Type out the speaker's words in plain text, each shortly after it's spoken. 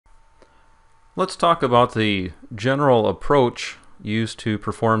Let's talk about the general approach used to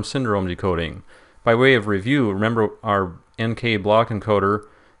perform syndrome decoding. By way of review, remember our NK block encoder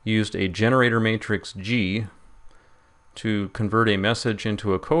used a generator matrix G to convert a message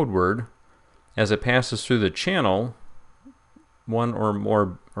into a code word. As it passes through the channel, one or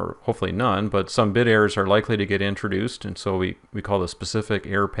more, or hopefully none, but some bit errors are likely to get introduced, and so we call the specific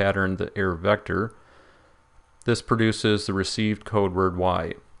error pattern the error vector. This produces the received code word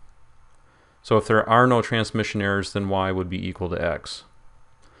Y. So if there are no transmission errors, then Y would be equal to X.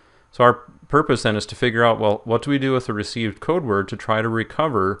 So our purpose then is to figure out, well, what do we do with the received code word to try to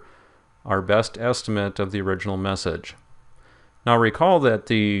recover our best estimate of the original message. Now recall that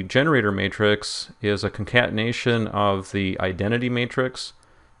the generator matrix is a concatenation of the identity matrix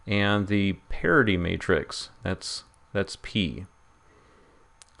and the parity matrix. That's P.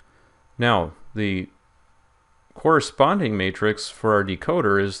 Now the corresponding matrix for our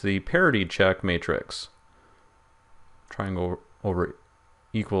decoder is the parity check matrix. Triangle over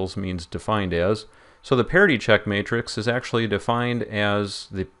equals means defined as. So the parity check matrix is actually defined as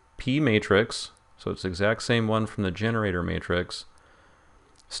the P matrix, so it's the exact same one from the generator matrix,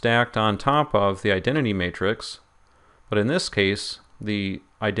 stacked on top of the identity matrix, but in this case the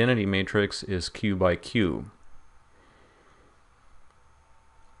identity matrix is Q by Q.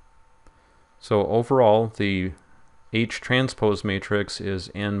 So overall the H transpose matrix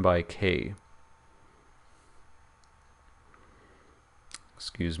is N by K.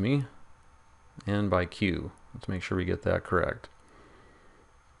 Excuse me, N by Q. Let's make sure we get that correct.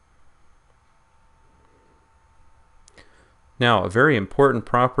 Now, a very important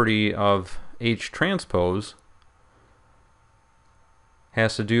property of H transpose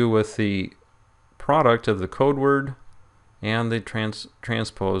has to do with the product of the code word and the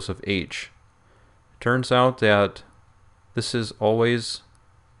transpose of H. It turns out that this is always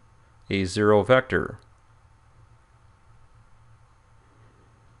a zero vector.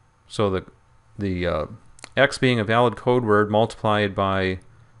 So the X being a valid code word multiplied by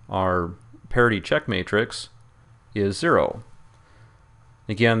our parity check matrix is 0.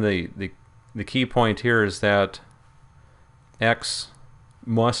 Again, the key point here is that X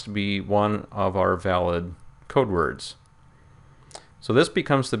must be one of our valid code words. So this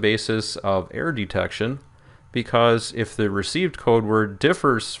becomes the basis of error detection, because if the received code word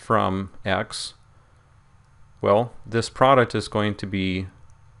differs from X, well, this product is going to be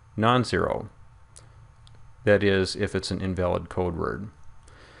non-zero. That is, if it's an invalid code word.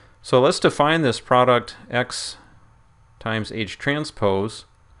 So let's define this product X times H transpose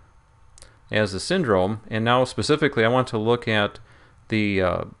as the syndrome, and now specifically I want to look at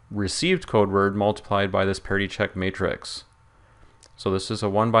the received code word multiplied by this parity check matrix. So this is a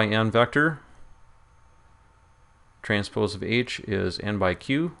 1 by N vector. Transpose of H is N by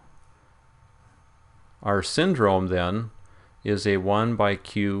Q. Our syndrome then is a 1 by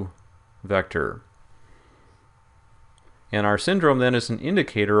Q vector. And our syndrome then is an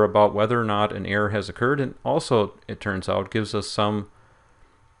indicator about whether or not an error has occurred, and also, it turns out, gives us some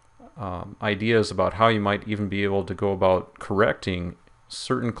ideas about how you might even be able to go about correcting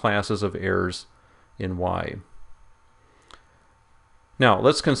certain classes of errors in Y. Now,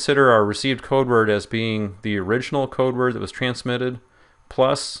 let's consider our received code word as being the original code word that was transmitted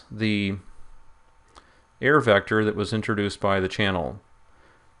plus the error vector that was introduced by the channel.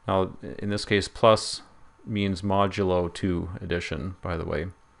 Now, in this case, plus means modulo 2 addition, by the way.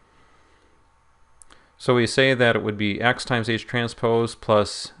 So we say that it would be X times H transpose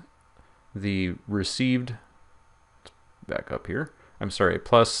plus the received, back up here, I'm sorry,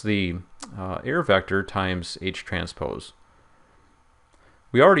 plus the error vector times H transpose.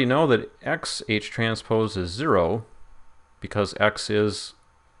 We already know that X H transpose is 0 because X is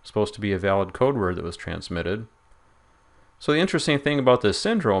supposed to be a valid code word that was transmitted. So the interesting thing about this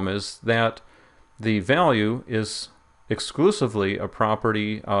syndrome is that the value is exclusively a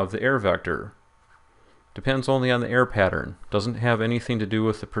property of the error vector. Depends only on the error pattern. Doesn't have anything to do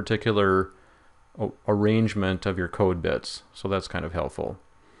with the particular arrangement of your code bits. So that's kind of helpful.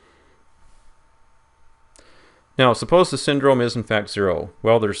 Now, suppose the syndrome is in fact 0.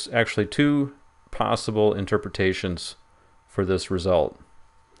 Well, there's actually two possible interpretations for this result.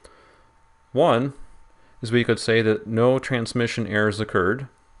 One is we could say that no transmission errors occurred.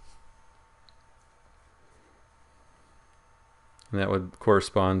 And that would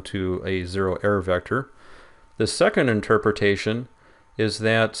correspond to a 0 error vector. The second interpretation is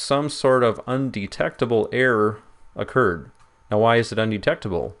that some sort of undetectable error occurred. Now, why is it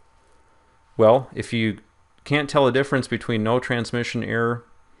undetectable? Well, if you can't tell a difference between no transmission error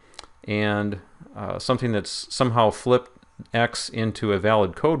and something that's somehow flipped X into a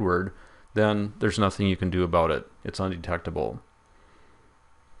valid code word, then there's nothing you can do about it. It's undetectable.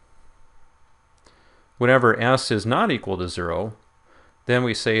 Whenever s is not equal to 0, then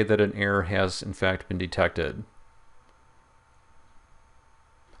we say that an error has in fact been detected.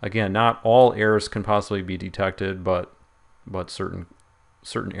 Again, not all errors can possibly be detected, but certain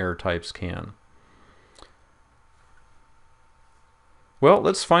error types can. Well,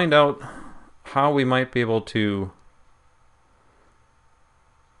 let's find out how we might be able to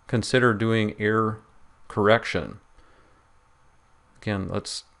consider doing error correction. Again,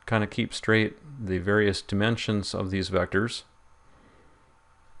 let's kind of keep straight the various dimensions of these vectors.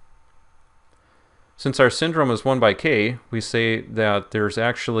 Since our syndrome is 1 by k, we say that there's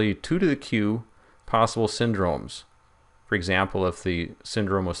actually 2 to the q possible syndromes. For example, if the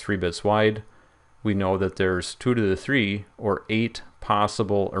syndrome was 3 bits wide, we know that there's 2 to the 3, or 8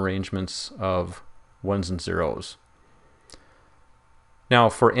 possible arrangements of 1s and 0s. Now,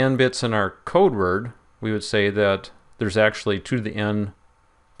 for n bits in our code word, we would say that there's actually 2 to the n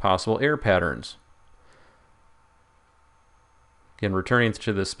possible error patterns. Again, returning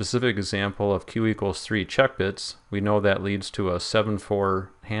to the specific example of q equals 3 check bits, we know that leads to a 7-4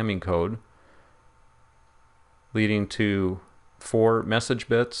 Hamming code, leading to 4 message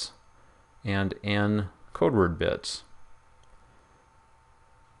bits and n code word bits.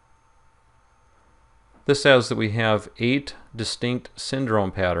 This says that we have 8 distinct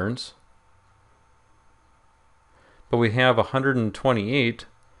syndrome patterns, but we have 128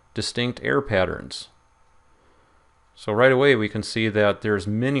 distinct error patterns. So right away we can see that there's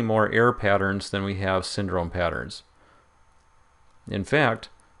many more error patterns than we have syndrome patterns. In fact,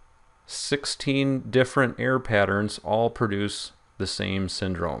 16 different error patterns all produce the same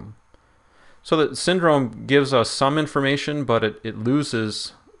syndrome. So the syndrome gives us some information, but it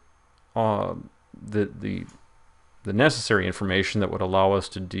loses the necessary information that would allow us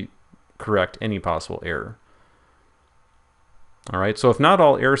to correct any possible error. All right, so if not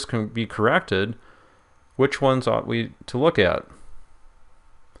all errors can be corrected, which ones ought we to look at?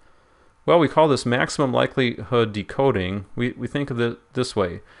 Well, we call this maximum likelihood decoding. We think of it this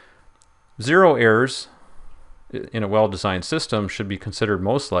way. 0 errors in a well-designed system should be considered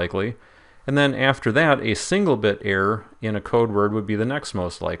most likely, and then after that, a single bit error in a code word would be the next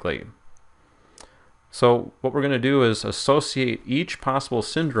most likely. So what we're going to do is associate each possible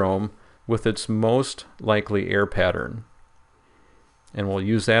syndrome with its most likely error pattern. And we'll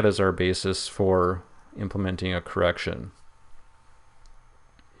use that as our basis for implementing a correction.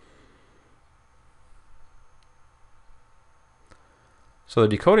 So the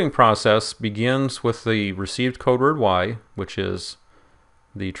decoding process begins with the received code word y, which is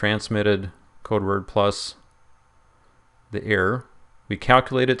the transmitted code word plus the error. We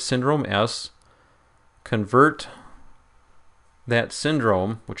calculate its syndrome s, convert that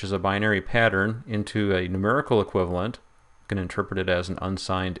syndrome, which is a binary pattern, into a numerical equivalent. You can interpret it as an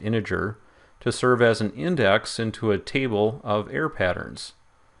unsigned integer, to serve as an index into a table of error patterns.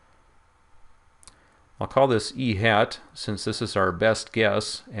 I'll call this E hat, since this is our best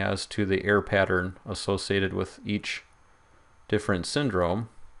guess as to the error pattern associated with each different syndrome.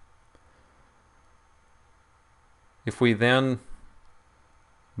 If we then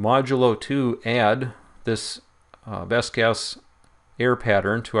modulo 2 add this best guess error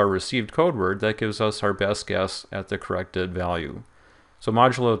pattern to our received code word, that gives us our best guess at the corrected value. So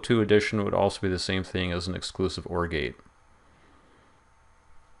modulo 2 addition would also be the same thing as an exclusive OR gate.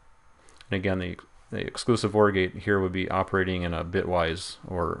 And again, the exclusive OR gate here would be operating in a bitwise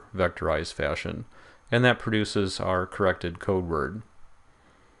or vectorized fashion, and that produces our corrected code word.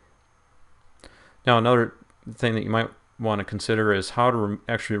 Now, another thing that you might want to consider is how to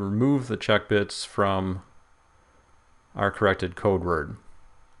actually remove the check bits from our corrected code word.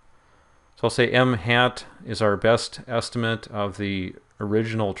 So I'll say m hat is our best estimate of the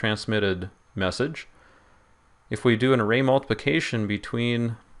original transmitted message. If we do an array multiplication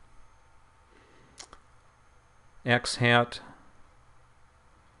between x hat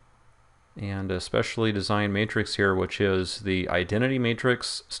and a specially designed matrix here, which is the identity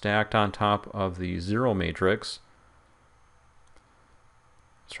matrix stacked on top of the 0 matrix.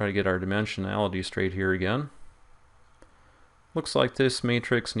 Let's try to get our dimensionality straight here again. Looks like this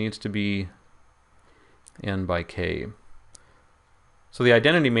matrix needs to be n by k. So the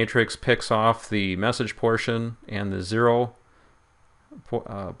identity matrix picks off the message portion, and the 0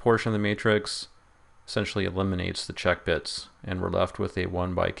 portion of the matrix essentially eliminates the check bits, and we're left with a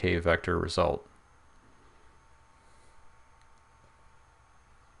 1 by k vector result.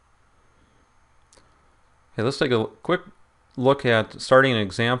 Okay, let's take a quick look at starting an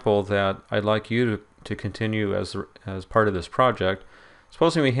example that I'd like you to continue as part of this project.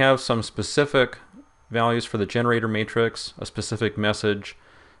 Supposing we have some specific values for the generator matrix, a specific message,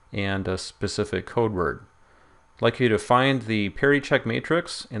 and a specific code word. I'd like you to find the parity check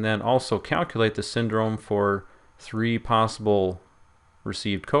matrix and then also calculate the syndrome for 3 possible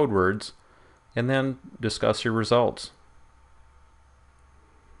received code words, and then discuss your results.